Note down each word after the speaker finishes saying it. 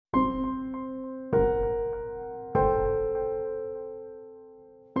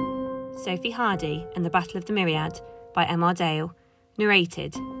Sophie Hardy and the Battle of the Myriad by M.R. Dale.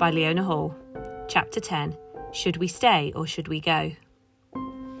 Narrated by Leona Hall. Chapter 10. Should we stay or should we go?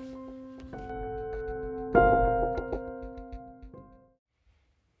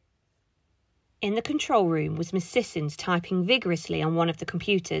 In the control room was Miss Sissons typing vigorously on one of the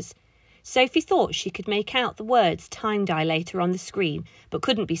computers. Sophie thought she could make out the words time dilator on the screen, but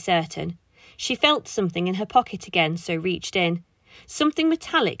couldn't be certain. She felt something in her pocket again, so reached in. Something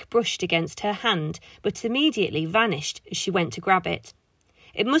metallic brushed against her hand, but immediately vanished as she went to grab it.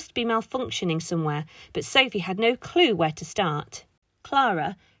 It must be malfunctioning somewhere, but Sophie had no clue where to start.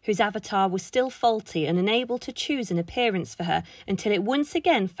 Clara, whose avatar was still faulty and unable to choose an appearance for her until it once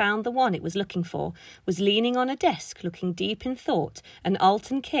again found the one it was looking for, was leaning on a desk looking deep in thought, and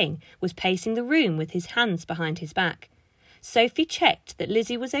Alton King was pacing the room with his hands behind his back. Sophie checked that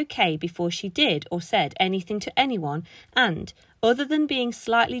Lizzie was okay before she did or said anything to anyone, and, other than being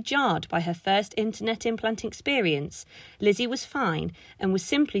slightly jarred by her first internet implant experience, Lizzie was fine and was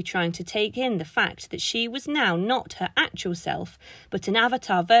simply trying to take in the fact that she was now not her actual self, but an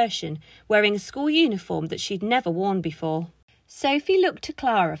avatar version, wearing a school uniform that she'd never worn before. Sophie looked to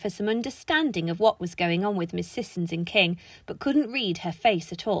Clara for some understanding of what was going on with Miss Sissons and King, but couldn't read her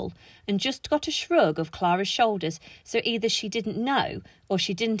face at all, and just got a shrug of Clara's shoulders, so either she didn't know or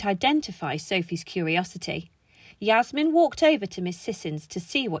she didn't identify Sophie's curiosity. Yasmin walked over to Miss Sissons to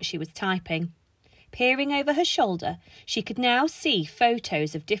see what she was typing. Peering over her shoulder, she could now see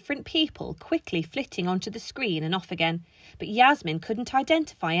photos of different people quickly flitting onto the screen and off again, but Yasmin couldn't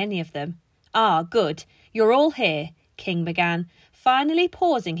identify any of them. "Ah, good. You're all here," King began, finally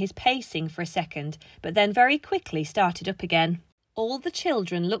pausing his pacing for a second, but then very quickly started up again. All the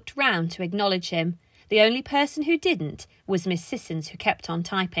children looked round to acknowledge him. The only person who didn't was Miss Sissons, who kept on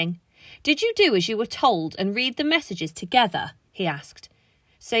typing. "Did you do as you were told and read the messages together?" he asked.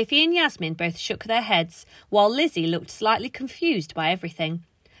 Sophie and Yasmin both shook their heads, while Lizzie looked slightly confused by everything.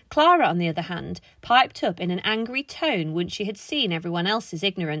 Clara, on the other hand, piped up in an angry tone once she had seen everyone else's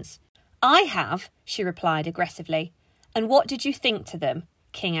ignorance. "I have," she replied aggressively. "And what did you think to them?"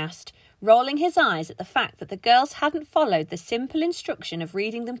 King asked, rolling his eyes at the fact that the girls hadn't followed the simple instruction of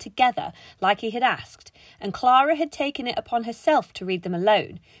reading them together like he had asked, and Clara had taken it upon herself to read them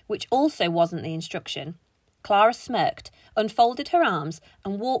alone, which also wasn't the instruction. Clara smirked, unfolded her arms,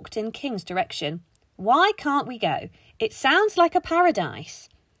 and walked in King's direction. "Why can't we go? It sounds like a paradise."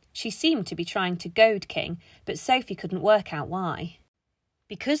 She seemed to be trying to goad King, but Sophie couldn't work out why.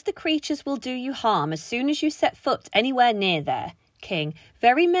 "Because the creatures will do you harm as soon as you set foot anywhere near there," King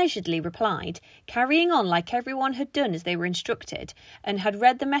very measuredly replied, carrying on like everyone had done as they were instructed, and had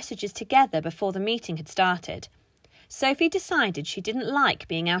read the messages together before the meeting had started. Sophie decided she didn't like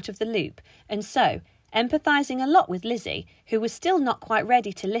being out of the loop, and so, empathising a lot with Lizzie, who was still not quite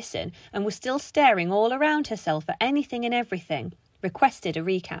ready to listen and was still staring all around herself at anything and everything, requested a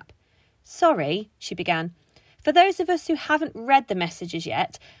recap. "Sorry," she began. "For those of us who haven't read the messages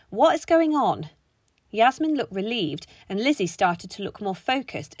yet, what is going on?" Yasmin looked relieved, and Lizzie started to look more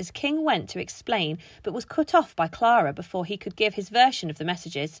focused as King went to explain, but was cut off by Clara before he could give his version of the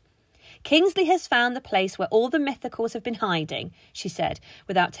messages. "Kingsley has found the place where all the mythicals have been hiding," she said,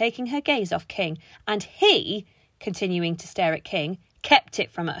 without taking her gaze off King, "and he," continuing to stare at King, "kept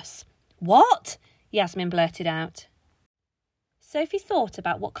it from us." "What?" Yasmin blurted out. Sophie thought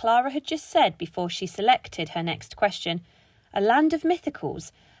about what Clara had just said before she selected her next question. A land of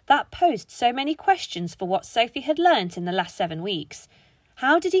mythicals. That posed so many questions for what Sophie had learnt in the last 7 weeks.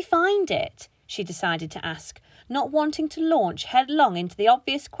 How did he find it? She decided to ask, not wanting to launch headlong into the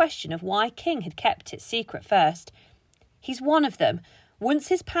obvious question of why King had kept it secret first. "He's one of them. Once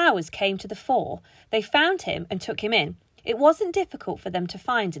his powers came to the fore, they found him and took him in. It wasn't difficult for them to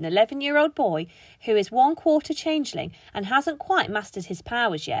find an 11-year-old boy who is 1/4 changeling and hasn't quite mastered his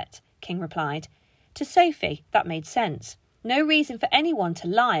powers yet," King replied. To Sophie, that made sense. No reason for anyone to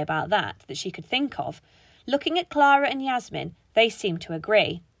lie about that she could think of. Looking at Clara and Yasmin, they seemed to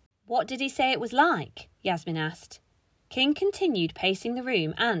agree. "What did he say it was like?" Yasmin asked. King continued pacing the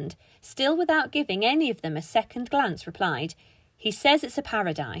room and, still without giving any of them a second glance, replied, "He says it's a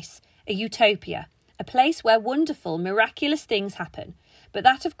paradise, a utopia, a place where wonderful, miraculous things happen. But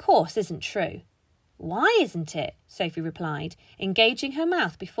that, of course, isn't true." "Why isn't it?" Sophie replied, engaging her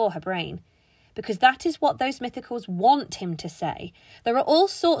mouth before her brain. "Because that is what those mythicals want him to say. There are all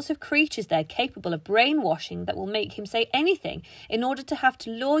sorts of creatures there capable of brainwashing that will make him say anything in order to have to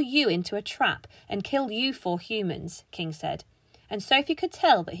lure you into a trap and kill you 4 humans," King said. And Sophie could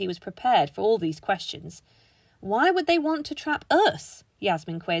tell that he was prepared for all these questions. "Why would they want to trap us?"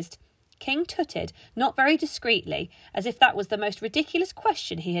 Yasmin quizzed. King tutted, not very discreetly, as if that was the most ridiculous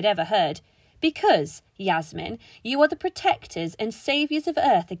question he had ever heard. Because, Yasmin, you are the protectors and saviours of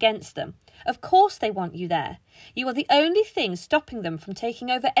Earth against them. Of course they want you there. You are the only thing stopping them from taking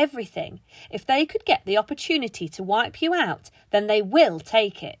over everything. If they could get the opportunity to wipe you out, then they will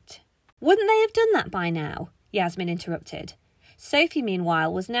take it. Wouldn't they have done that by now? Yasmin interrupted. Sophie,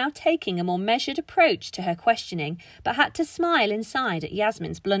 meanwhile, was now taking a more measured approach to her questioning, but had to smile inside at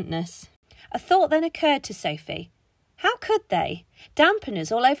Yasmin's bluntness. A thought then occurred to Sophie. How could they?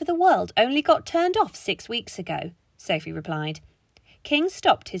 Dampeners all over the world only got turned off 6 weeks ago, Sophie replied. King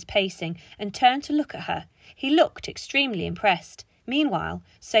stopped his pacing and turned to look at her. He looked extremely impressed. Meanwhile,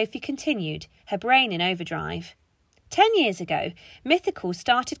 Sophie continued, her brain in overdrive. 10 years ago, mythicals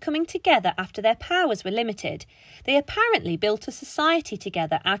started coming together after their powers were limited. They apparently built a society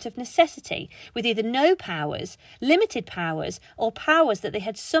together out of necessity, with either no powers, limited powers, or powers that they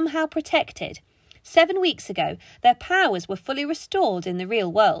had somehow protected. 7 weeks ago, their powers were fully restored in the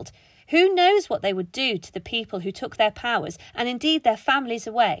real world. Who knows what they would do to the people who took their powers, and indeed their families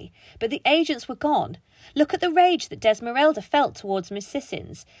away? But the agents were gone. Look at the rage that Desmeralda felt towards Miss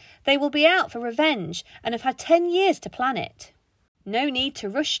Sissons. They will be out for revenge, and have had 10 years to plan it. No need to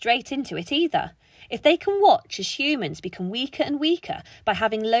rush straight into it either. If they can watch as humans become weaker and weaker by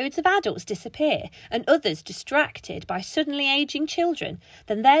having loads of adults disappear and others distracted by suddenly ageing children,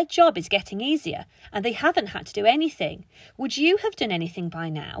 then their job is getting easier, and they haven't had to do anything. Would you have done anything by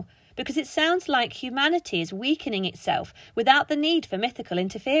now? Because it sounds like humanity is weakening itself without the need for mythical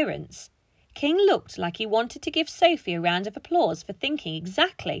interference. King looked like he wanted to give Sophie a round of applause for thinking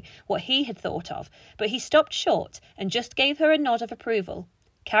exactly what he had thought of, but he stopped short and just gave her a nod of approval.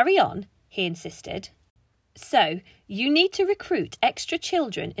 Carry on, he insisted. So, you need to recruit extra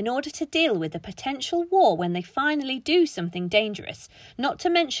children in order to deal with a potential war when they finally do something dangerous, not to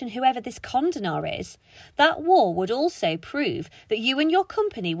mention whoever this Condonar is. That war would also prove that you and your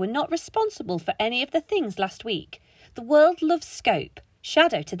company were not responsible for any of the things last week. The world loves scope.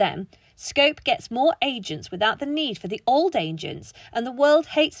 Shadow to them. Scope gets more agents without the need for the old agents, and the world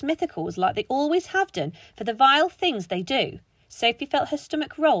hates mythicals like they always have done for the vile things they do. Sophie felt her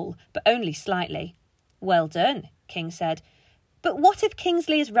stomach roll, but only slightly. Well done, King said. But what if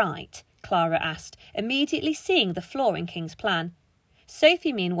Kingsley is right? Clara asked, immediately seeing the flaw in King's plan.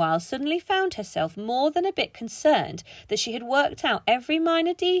 Sophie, meanwhile, suddenly found herself more than a bit concerned that she had worked out every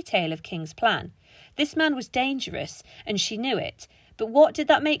minor detail of King's plan. This man was dangerous, and she knew it. But what did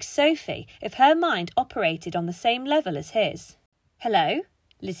that make Sophie if her mind operated on the same level as his? Hello,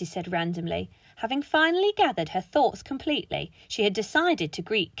 Lizzie said randomly. Having finally gathered her thoughts completely, she had decided to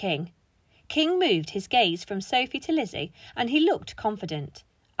greet King. King moved his gaze from Sophie to Lizzie, and he looked confident.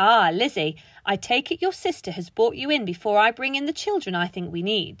 Ah, Lizzie, I take it your sister has brought you in before I bring in the children I think we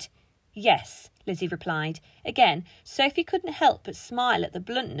need. Yes, Lizzie replied. Again, Sophie couldn't help but smile at the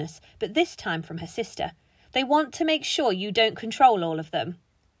bluntness, but this time from her sister. They want to make sure you don't control all of them.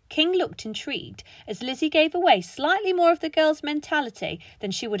 King looked intrigued as Lizzie gave away slightly more of the girl's mentality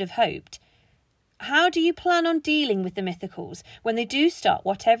than she would have hoped. How do you plan on dealing with the mythicals when they do start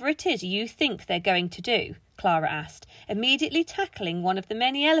whatever it is you think they're going to do? Clara asked, immediately tackling one of the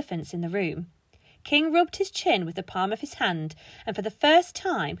many elephants in the room. King rubbed his chin with the palm of his hand and for the first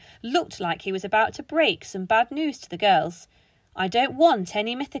time looked like he was about to break some bad news to the girls. I don't want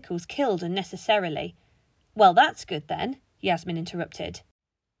any mythicals killed unnecessarily. Well, that's good then, Yasmin interrupted.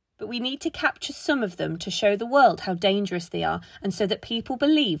 But we need to capture some of them to show the world how dangerous they are and so that people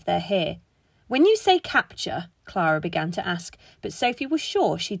believe they're here. When you say capture, Clara began to ask, but Sophie was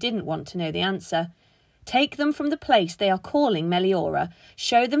sure she didn't want to know the answer. Take them from the place they are calling Meliora,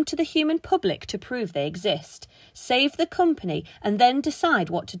 show them to the human public to prove they exist, save the company and then decide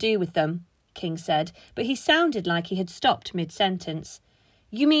what to do with them, King said, but he sounded like he had stopped mid-sentence.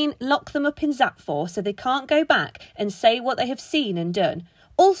 You mean lock them up in Zapfor so they can't go back and say what they have seen and done?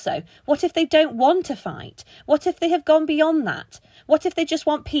 Also, what if they don't want to fight? What if they have gone beyond that? What if they just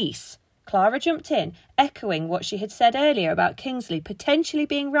want peace? Clara jumped in, echoing what she had said earlier about Kingsley potentially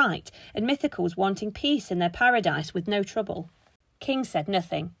being right and mythicals wanting peace in their paradise with no trouble. King said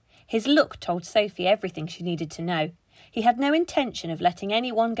nothing. His look told Sophie everything she needed to know. He had no intention of letting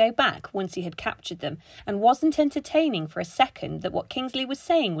anyone go back once he had captured them, and wasn't entertaining for a second that what Kingsley was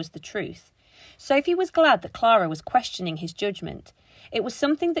saying was the truth. Sophie was glad that Clara was questioning his judgment. It was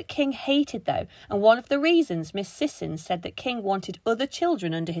something that King hated, though, and one of the reasons Miss Sissons said that King wanted other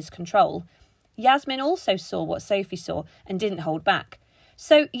children under his control. Yasmin also saw what Sophie saw and didn't hold back.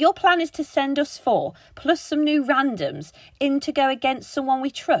 So your plan is to send us 4, plus some new randoms, in to go against someone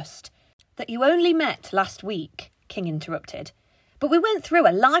we trust, that you only met last week, King interrupted. But we went through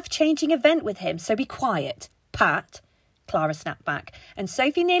a life-changing event with him, so be quiet. Pat, Clara snapped back, and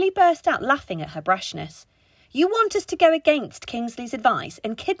Sophie nearly burst out laughing at her brashness. You want us to go against Kingsley's advice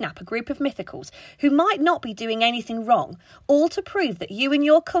and kidnap a group of mythicals who might not be doing anything wrong, all to prove that you and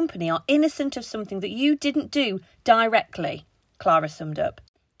your company are innocent of something that you didn't do directly, Clara summed up.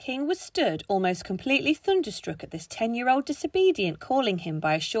 King was stood almost completely thunderstruck at this 10-year-old disobedient calling him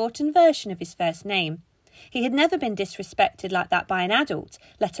by a shortened version of his first name. He had never been disrespected like that by an adult,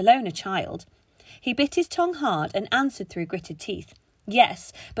 let alone a child. He bit his tongue hard and answered through gritted teeth.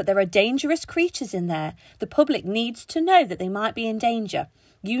 Yes, but there are dangerous creatures in there. The public needs to know that they might be in danger.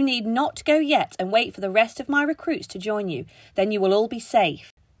 You need not go yet and wait for the rest of my recruits to join you. Then you will all be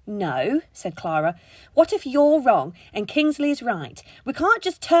safe. No, said Clara. What if you're wrong and Kingsley is right? We can't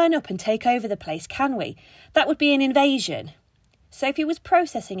just turn up and take over the place, can we? That would be an invasion. Sophie was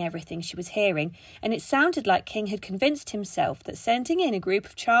processing everything she was hearing, and it sounded like King had convinced himself that sending in a group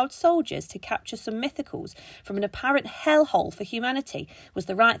of child soldiers to capture some mythicals from an apparent hellhole for humanity was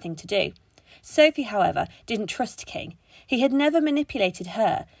the right thing to do. Sophie, however, didn't trust King. He had never manipulated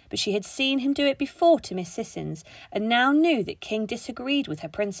her, but she had seen him do it before to Miss Sissons, and now knew that King disagreed with her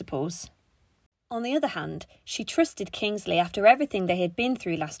principles. On the other hand, she trusted Kingsley after everything they had been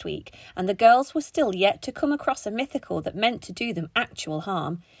through last week, and the girls were still yet to come across a mythical that meant to do them actual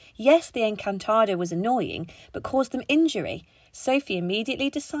harm. Yes, the Encantado was annoying, but caused them injury. Sophie immediately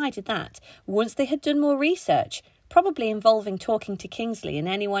decided that, once they had done more research, probably involving talking to Kingsley and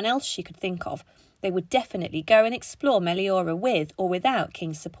anyone else she could think of, they would definitely go and explore Meliora with or without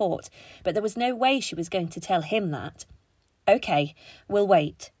King's support, but there was no way she was going to tell him that. OK, we'll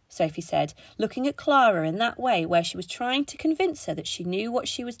wait, Sophie said, looking at Clara in that way where she was trying to convince her that she knew what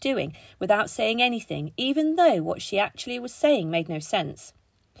she was doing without saying anything, even though what she actually was saying made no sense.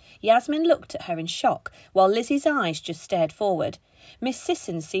 Yasmin looked at her in shock, while Lizzie's eyes just stared forward. Miss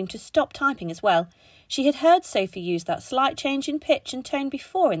Sissons seemed to stop typing as well. She had heard Sophie use that slight change in pitch and tone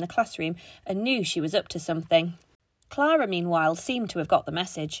before in the classroom and knew she was up to something. Clara, meanwhile, seemed to have got the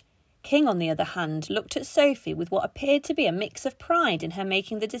message. King, on the other hand, looked at Sophie with what appeared to be a mix of pride in her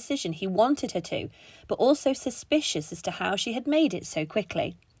making the decision he wanted her to, but also suspicious as to how she had made it so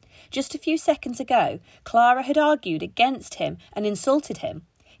quickly. Just a few seconds ago, Clara had argued against him and insulted him.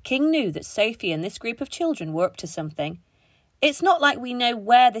 King knew that Sophie and this group of children were up to something. It's not like we know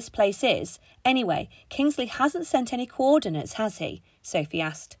where this place is. Anyway, Kingsley hasn't sent any coordinates, has he? Sophie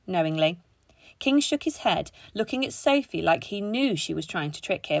asked, knowingly. King shook his head, looking at Sophie like he knew she was trying to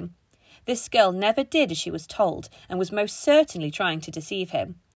trick him. This girl never did as she was told, and was most certainly trying to deceive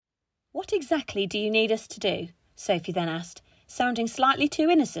him. What exactly do you need us to do? Sophie then asked, sounding slightly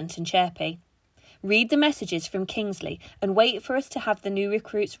too innocent and chirpy. Read the messages from Kingsley and wait for us to have the new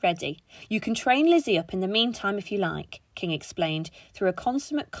recruits ready. You can train Lizzie up in the meantime if you like, King explained, through a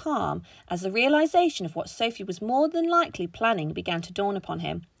consummate calm as the realisation of what Sophie was more than likely planning began to dawn upon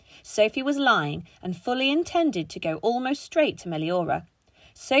him. Sophie was lying and fully intended to go almost straight to Meliora.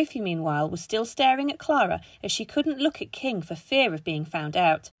 Sophie, meanwhile, was still staring at Clara as she couldn't look at King for fear of being found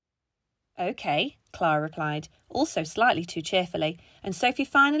out. OK, Clara replied, also slightly too cheerfully, and Sophie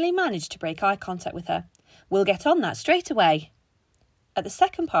finally managed to break eye contact with her. We'll get on that straight away. At the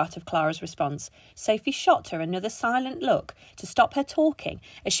second part of Clara's response, Sophie shot her another silent look to stop her talking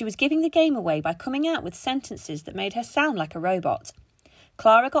as she was giving the game away by coming out with sentences that made her sound like a robot.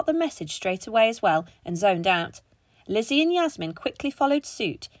 Clara got the message straight away as well and zoned out. Lizzie and Yasmin quickly followed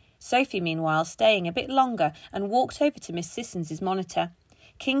suit, Sophie meanwhile staying a bit longer and walked over to Miss Sissons's monitor.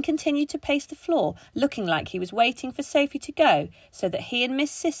 King continued to pace the floor, looking like he was waiting for Sophie to go so that he and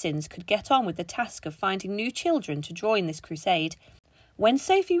Miss Sissons could get on with the task of finding new children to join this crusade. When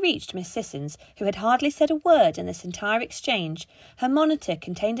Sophie reached Miss Sissons, who had hardly said a word in this entire exchange, her monitor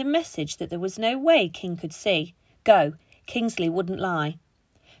contained a message that there was no way King could see. Go. Kingsley wouldn't lie.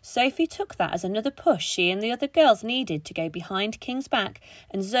 Sophie took that as another push she and the other girls needed to go behind King's back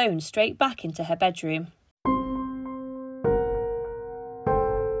and zone straight back into her bedroom.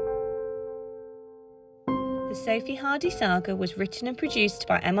 The Sophie Hardy saga was written and produced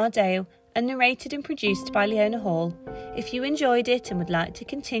by M.R. Dale and narrated and produced by Leona Hall. If you enjoyed it and would like to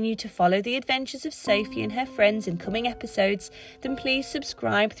continue to follow the adventures of Sophie and her friends in coming episodes, then please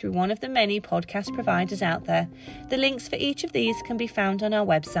subscribe through one of the many podcast providers out there. The links for each of these can be found on our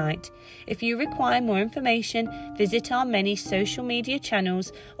website. If you require more information, visit our many social media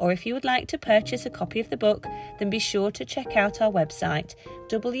channels, or if you would like to purchase a copy of the book, then be sure to check out our website,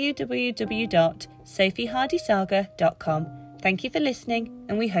 www.sophiehardysaga.com. Thank you for listening,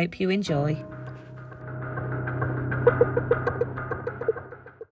 and we hope you enjoy.